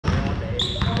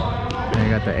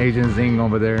got the Asian zing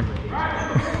over there.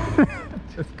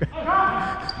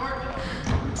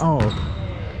 Oh.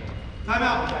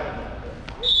 Timeout.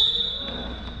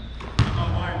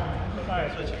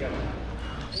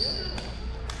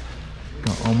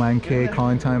 Oman K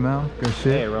calling timeout. Good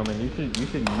shit. Hey Roman, you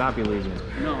should not be losing.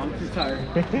 No, I'm too tired.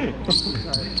 They're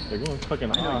going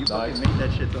fucking off, dog. You made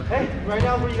that shit though. Hey, right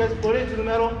now where you guys put it to the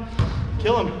metal,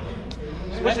 kill him.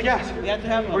 Push the gas. We have to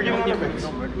have we're giving difference.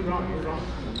 You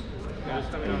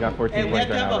got 14 points right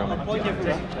now, Roman.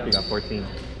 You got 14.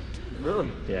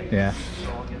 Really? Yeah. Yeah.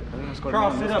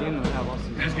 Carl, sit up. I was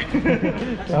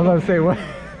about to say what?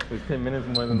 It's 10 minutes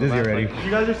more than Dizzy the last already. like,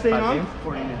 You guys are staying on?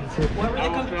 40 minutes.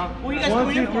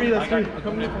 One, two, three, that's three.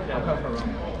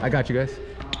 I got you guys.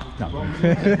 No.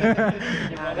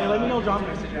 Hey, let me know, John.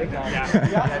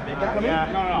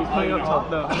 Yeah. No. He's playing up top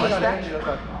though. What's that?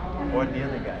 Or the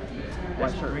other guy.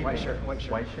 White shirt. White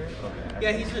shirt? Okay.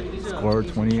 Yeah, he's a Score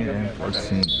 20 and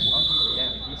 14.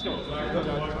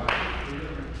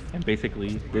 And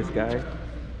basically, this guy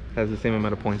has the same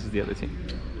amount of points as the other team.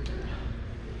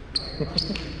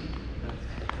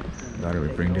 Thought I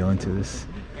would bring Dylan to this.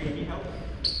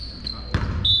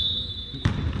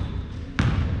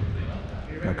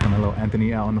 Got Carmelo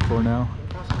Anthony out on the floor now.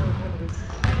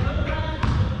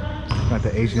 Got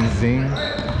the Asian zing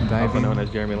Also diving. known as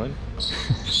Jeremy Lin.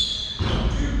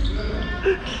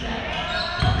 There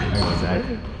goes Zach.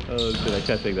 Oh shit, I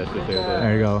can't take that shit there.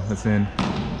 There you go. That's in.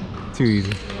 Too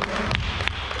easy.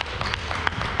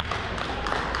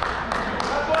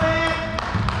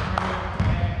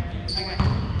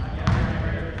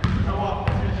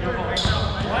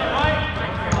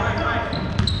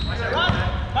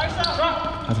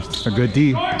 That's a good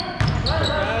D.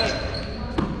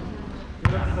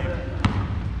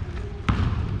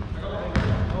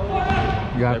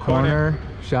 You got corner,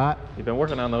 shot. You've been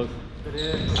working on those.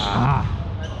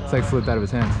 Ah, it's like slipped out of his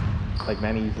hands. Like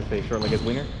Manny used to say, short like his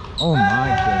wiener. Oh my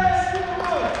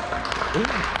goodness.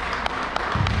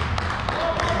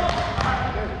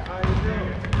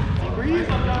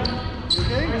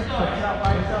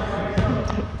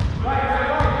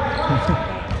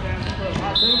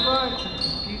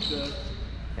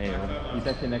 Hey, eat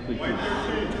that shit next week too.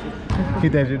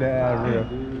 Keep that shit out of real.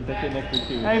 Eat that shit next week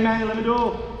too. Hey man, let me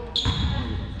do.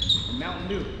 Mountain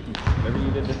Dew. Whatever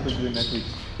you did this week, do it next week.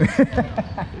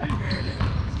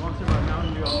 Sponsored by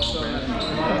Mountain Dew.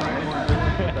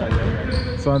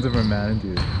 Sponsored by Mountain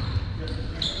Dew.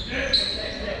 There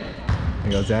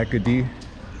you go, Zach. Good D.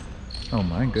 Oh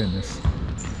my goodness.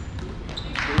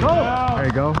 There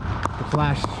you go. The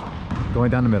flash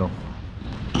going down the middle.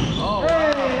 Oh,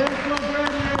 hey, there's no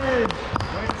Brandon.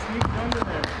 Way to sneak under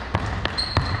there.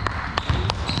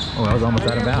 Oh, that was almost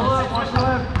out of bounds. Watch the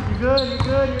left. You're good. You're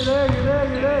there.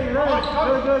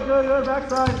 Good.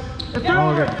 Backside. And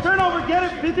turnover. Get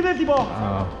it. 50-50 ball.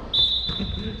 Oh.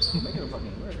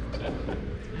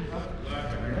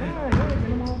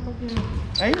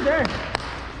 Hey, he's there.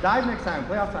 Dive next time.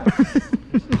 Playoff time.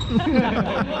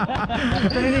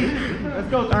 Let's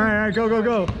go. All right,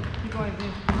 go. Keep going, Z.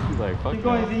 He's like, fuck Keep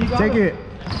going, Z. You got Take it. it.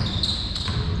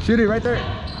 Shoot it right there.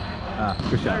 Ah,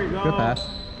 good shot. There you go. Good pass.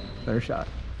 Better shot.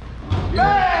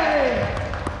 Yay!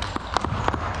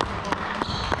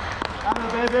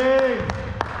 Baby!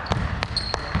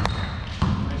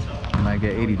 Might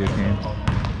get 80 this game.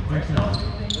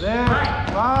 There,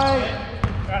 right.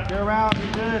 Get around, be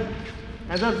good.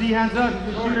 Hands up, Z, hands up.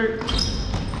 You're a shooter.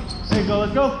 There you go,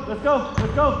 let's go. Go.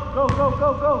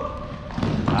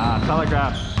 Ah, solid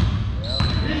grab.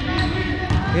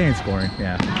 He ain't scoring,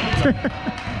 yeah.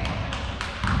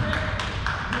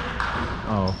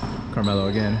 Oh, Carmelo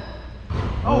again.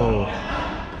 Oh.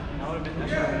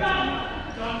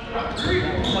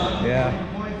 Yeah.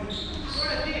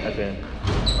 That's in.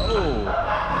 Oh.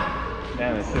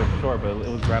 Damn, it's still short, but it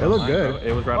was right It on looked line, good. bro.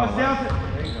 It was right on line.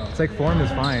 It's like form is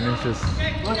fine. It's just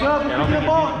Look up, I don't get think the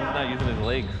ball. he's not using his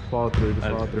legs. follow through, just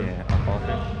follow through. Yeah, follow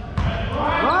through.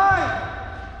 Right.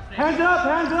 Hands up.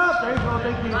 There you go,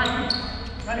 thank you.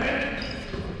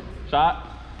 Shot.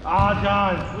 Ah,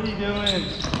 John, what are you doing?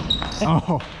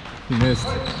 Oh, he missed.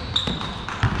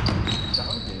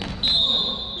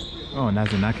 Oh, and that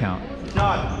did not count.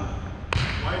 John.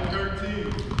 White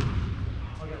 13.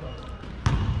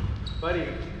 Buddy.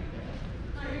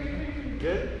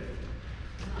 Good?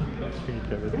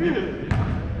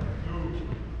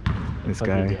 This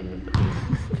guy.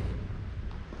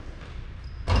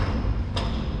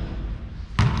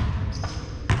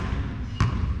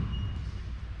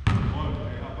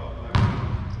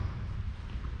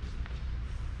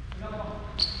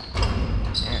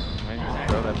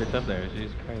 Throw that bitch up there.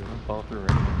 Jesus Christ, don't fall through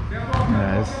right now.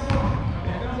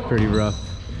 Yeah, it's pretty rough.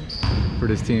 for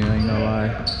this team, I ain't gonna lie.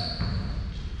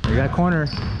 You got corner.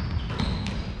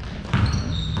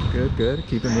 Good, good.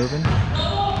 Keep it moving.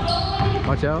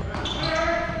 Watch out.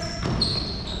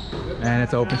 And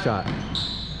it's an open shot.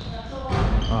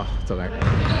 Oh, it's okay.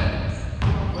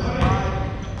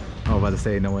 Oh, about to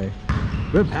say, no way.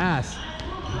 Good pass.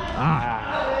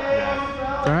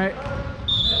 Ah. It's all right.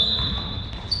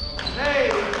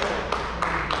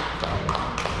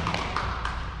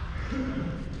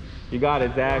 You got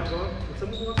it, Zach.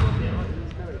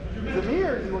 Is it me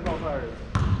or is he looking all tired?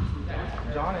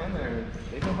 John in there.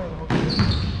 They've been playing the whole game.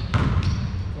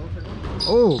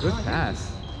 Oh, good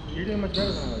pass. You're doing much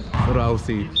better than I was. Little OC,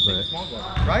 but Small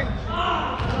guy. Right?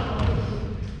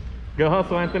 Go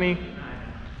hustle, Anthony.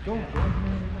 Go.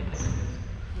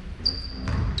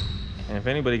 And if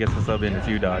anybody gets the sub in, it's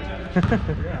you, dog.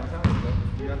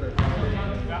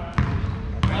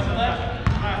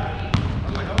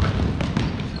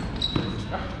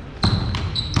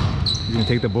 you gonna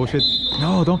take the bullshit?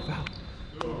 No, don't foul.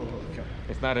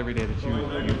 It's not every day that you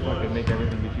fucking make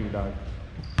everything that you, dog.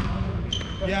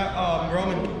 Yeah,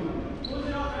 Roman.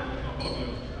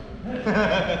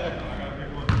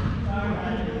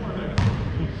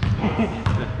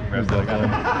 I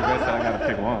gotta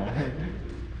pick one.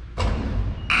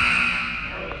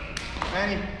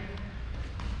 Manny.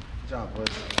 Good job, bud.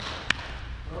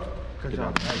 Good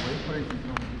job.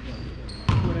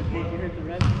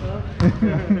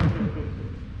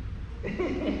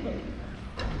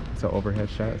 It's an overhead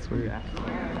shot, it's weird. I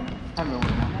don't know.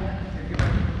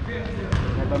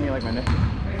 That got me like my neck.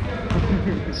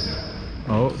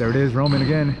 Oh, there it is, Roman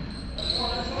again.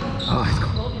 Oh, he's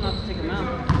cool.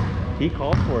 He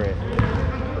called for it.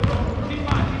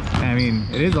 I mean,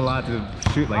 it is a lot to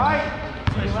shoot like that.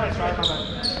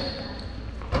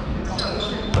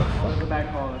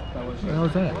 What What the hell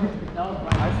is that?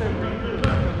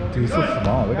 Dude, he's so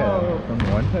small. Look at him. From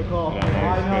one.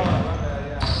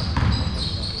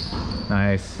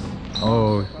 Nice.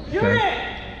 Oh,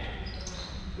 okay.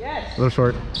 Yes. A little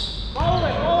short.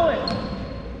 Roll it.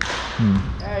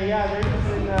 Hey, yeah, they're just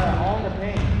in all in the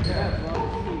paint. Yeah.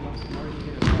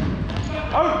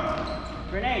 Oh!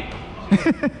 Grenade.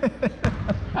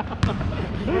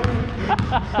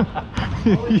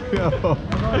 Yo.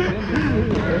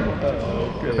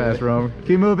 Good pass, Rome.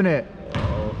 Keep moving it.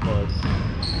 Oh, fuck.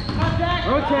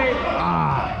 Rotate.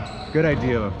 Ah, good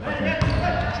idea. Okay.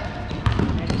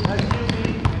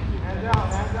 Hands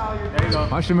out. There you go.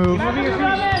 Watch the move. Roman.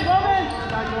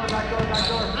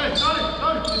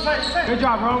 Good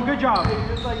job, Rome. Good job.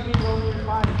 Just like me, Rome, you're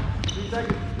fine. 3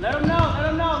 seconds. Let him know.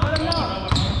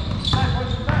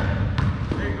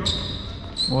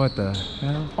 What the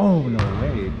hell? Oh, no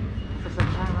way.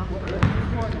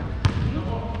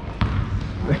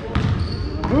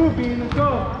 Move, Bean. Let's go.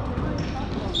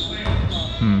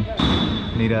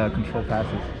 Need control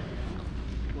passes.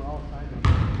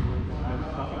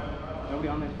 Nobody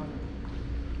on there.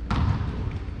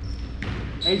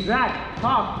 Hey, Zach,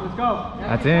 talk. Let's go.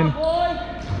 That's in.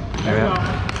 There we go.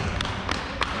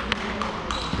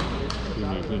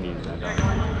 He needs that.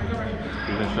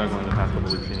 He's been struggling the past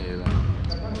couple weeks. He needed that.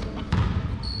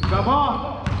 Go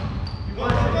ball.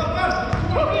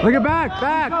 Look at back.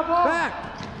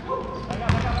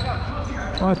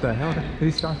 What the hell? Did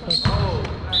he start?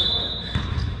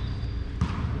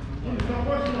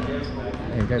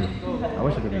 Hey, you guys. I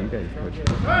wish I could be you guys, coach.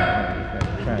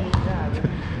 Trash.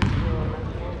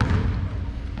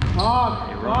 Talk.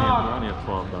 We're only at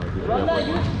 12, dog. Run that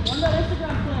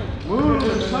Instagram thing.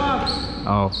 Move. Talk.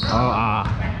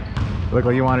 Look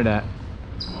what you wanted at.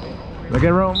 Look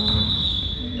at Rome.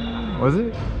 Was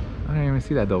it? I didn't even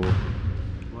see that double.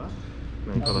 What?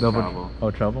 No, he called it Double. travel.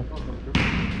 Oh, trouble?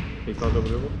 He called double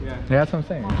dribble? Yeah. Yeah, that's what I'm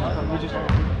saying.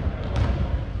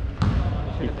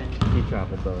 He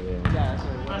traveled though, yeah. Yeah, that's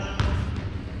what it was.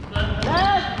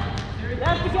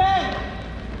 That's the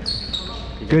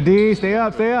game. Good D, stay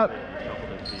up. There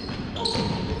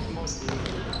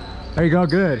you go,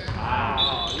 good.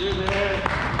 Wow, you're there.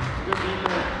 Good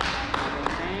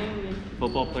defense.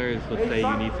 Football players would say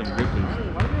you need some grip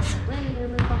boost.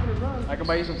 I can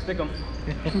buy you some Stickum.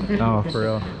 Oh, for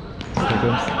real.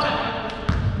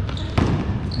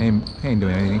 Ain't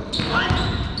doing anything.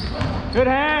 Good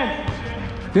hand.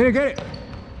 Get it.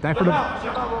 Die for the.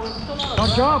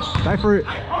 Don't jump. Die for it.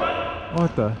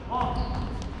 What the?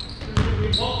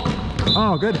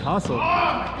 Oh, good hustle.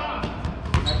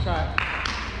 Nice try.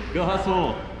 Go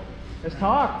hustle. Let's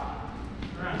talk.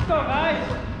 Let's go, guys.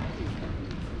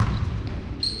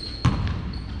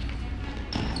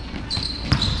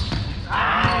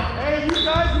 Hey, you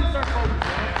guys need to start focusing. I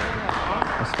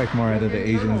expect more out of the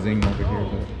Asian zing over here,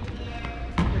 but.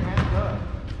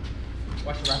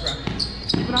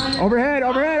 Overhead,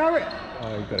 overhead, overhead.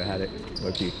 Oh, you could have had it.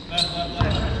 Lucky.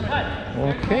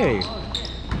 Okay.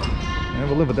 I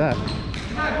will live with that.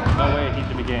 No way he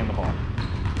should be getting the ball.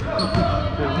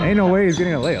 Ain't no way he's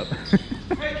getting a layup.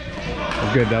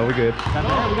 We're good though, we're good. We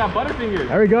got Butterfingers.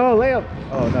 There we go, layup.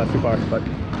 Oh no, it's too far, but.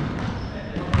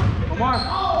 Omar.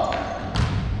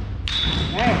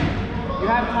 Hey, you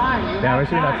have time. Yeah, we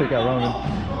should not take out Roman.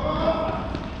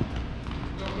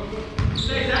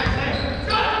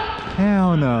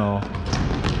 Hell no.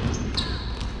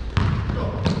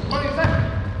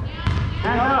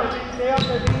 Hands up. Stay up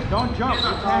there, don't jump.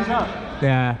 Hands up.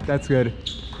 Yeah, that's good.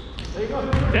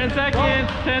 10 seconds.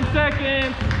 10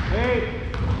 seconds. Hey.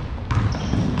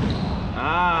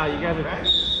 Ah, you guys are.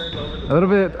 A little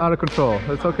bit out of control.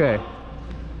 It's okay.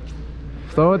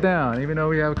 Slow it down, even though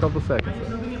we have a couple seconds.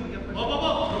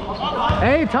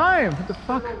 Hey, time! What the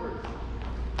fuck?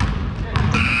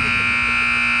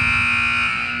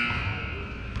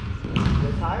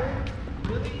 You're tired?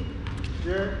 Really?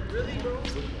 Really, bro?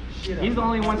 He's the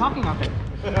only one talking out there.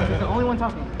 He's the only one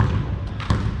talking.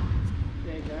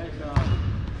 Okay, guys.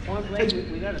 Point blank,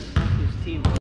 we gotta stop this team.